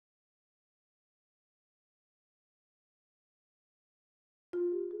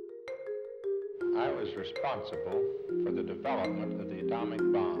I was responsible for the development of the atomic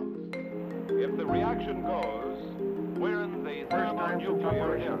bomb. If the reaction goes, we're in the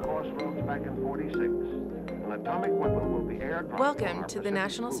thermonuclear era. Crossroads back in 46. An atomic weapon will be airdropped. Welcome to the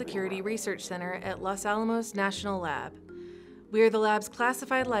National Security Research Center at Los Alamos National Lab. We are the lab's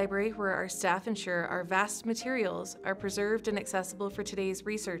classified library where our staff ensure our vast materials are preserved and accessible for today's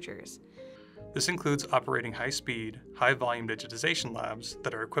researchers. This includes operating high-speed, high-volume digitization labs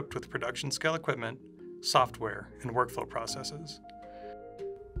that are equipped with production-scale equipment, software, and workflow processes.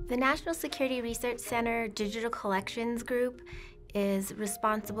 The National Security Research Center Digital Collections Group is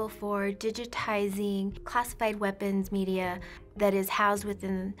responsible for digitizing classified weapons media that is housed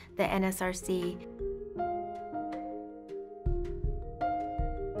within the NSRC.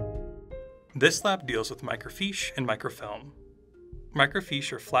 This lab deals with microfiche and microfilm.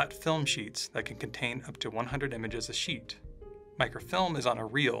 Microfiche are flat film sheets that can contain up to 100 images a sheet. Microfilm is on a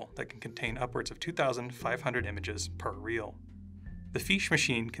reel that can contain upwards of 2,500 images per reel. The fiche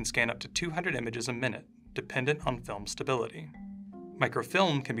machine can scan up to 200 images a minute, dependent on film stability.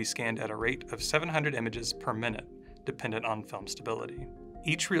 Microfilm can be scanned at a rate of 700 images per minute, dependent on film stability.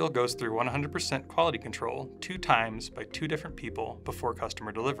 Each reel goes through 100% quality control 2 times by 2 different people before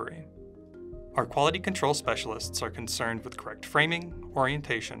customer delivery. Our quality control specialists are concerned with correct framing,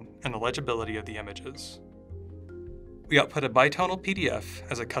 orientation, and the legibility of the images. We output a bitonal PDF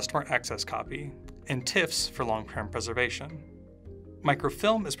as a customer access copy and TIFFs for long-term preservation.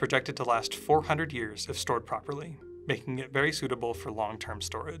 Microfilm is projected to last 400 years if stored properly, making it very suitable for long-term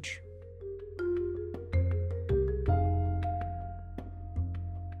storage.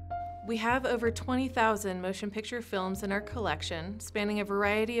 We have over 20,000 motion picture films in our collection, spanning a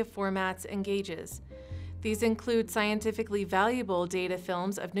variety of formats and gauges. These include scientifically valuable data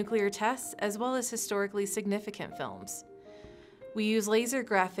films of nuclear tests, as well as historically significant films. We use laser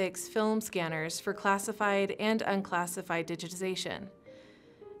graphics film scanners for classified and unclassified digitization,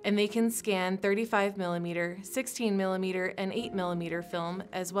 and they can scan 35mm, 16mm, and 8mm film,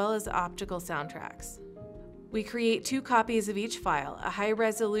 as well as optical soundtracks. We create 2 copies of each file, a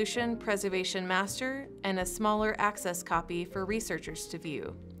high-resolution preservation master and a smaller access copy for researchers to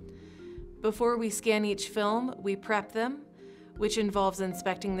view. Before we scan each film, we prep them, which involves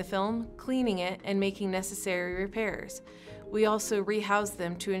inspecting the film, cleaning it, and making necessary repairs. We also rehouse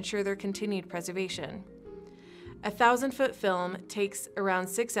them to ensure their continued preservation. A 1,000-foot film takes around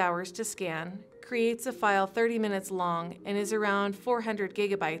 6 hours to scan, creates a file 30 minutes long, and is around 400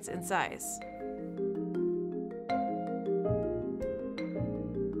 gigabytes in size.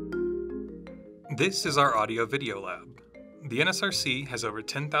 This is our audio-video lab. The NSRC has over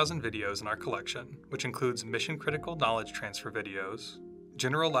 10,000 videos in our collection, which includes mission-critical knowledge transfer videos,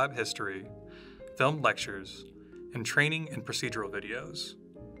 general lab history, filmed lectures, and training and procedural videos.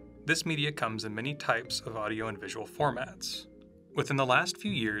 This media comes in many types of audio and visual formats. Within the last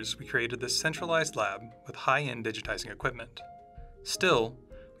few years, we created this centralized lab with high-end digitizing equipment. Still,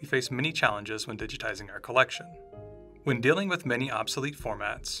 we face many challenges when digitizing our collection. When dealing with many obsolete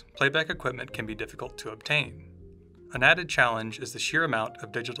formats, playback equipment can be difficult to obtain. An added challenge is the sheer amount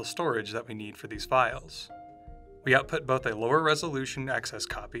of digital storage that we need for these files. We output both a lower resolution access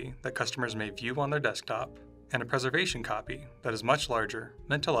copy that customers may view on their desktop and a preservation copy that is much larger,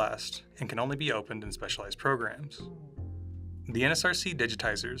 meant to last, and can only be opened in specialized programs. The NSRC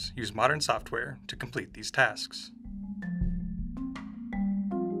digitizers use modern software to complete these tasks.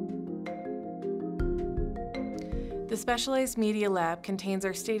 The Specialized Media Lab contains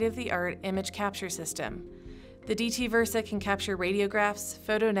our state-of-the-art image capture system. The DT Versa can capture radiographs,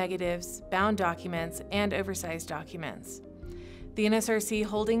 photo negatives, bound documents, and oversized documents. The NSRC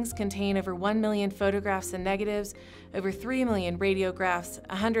holdings contain over 1 million photographs and negatives, over 3 million radiographs,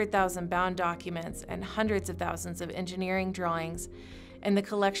 100,000 bound documents, and hundreds of thousands of engineering drawings, and the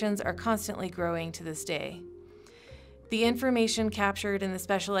collections are constantly growing to this day. The information captured in the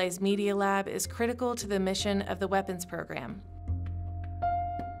Specialized Media Lab is critical to the mission of the weapons program.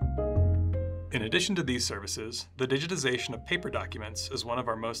 In addition to these services, the digitization of paper documents is one of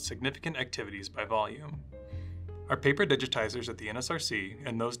our most significant activities by volume. Our paper digitizers at the NSRC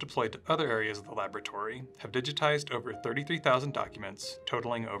and those deployed to other areas of the laboratory have digitized over 33,000 documents,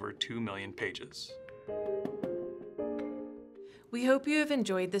 totaling over 2 million pages. We hope you have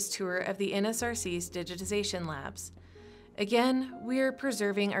enjoyed this tour of the NSRC's digitization labs. Again, we are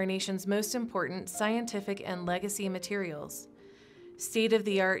preserving our nation's most important scientific and legacy materials.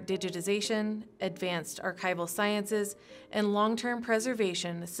 State-of-the-art digitization, advanced archival sciences, and long-term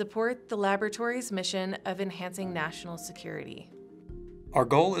preservation support the laboratory's mission of enhancing national security. Our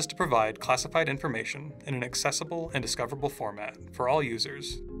goal is to provide classified information in an accessible and discoverable format for all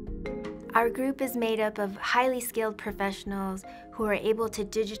users. Our group is made up of highly skilled professionals who are able to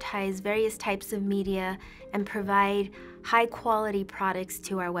digitize various types of media and provide high-quality products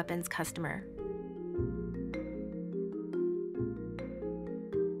to our weapons customer.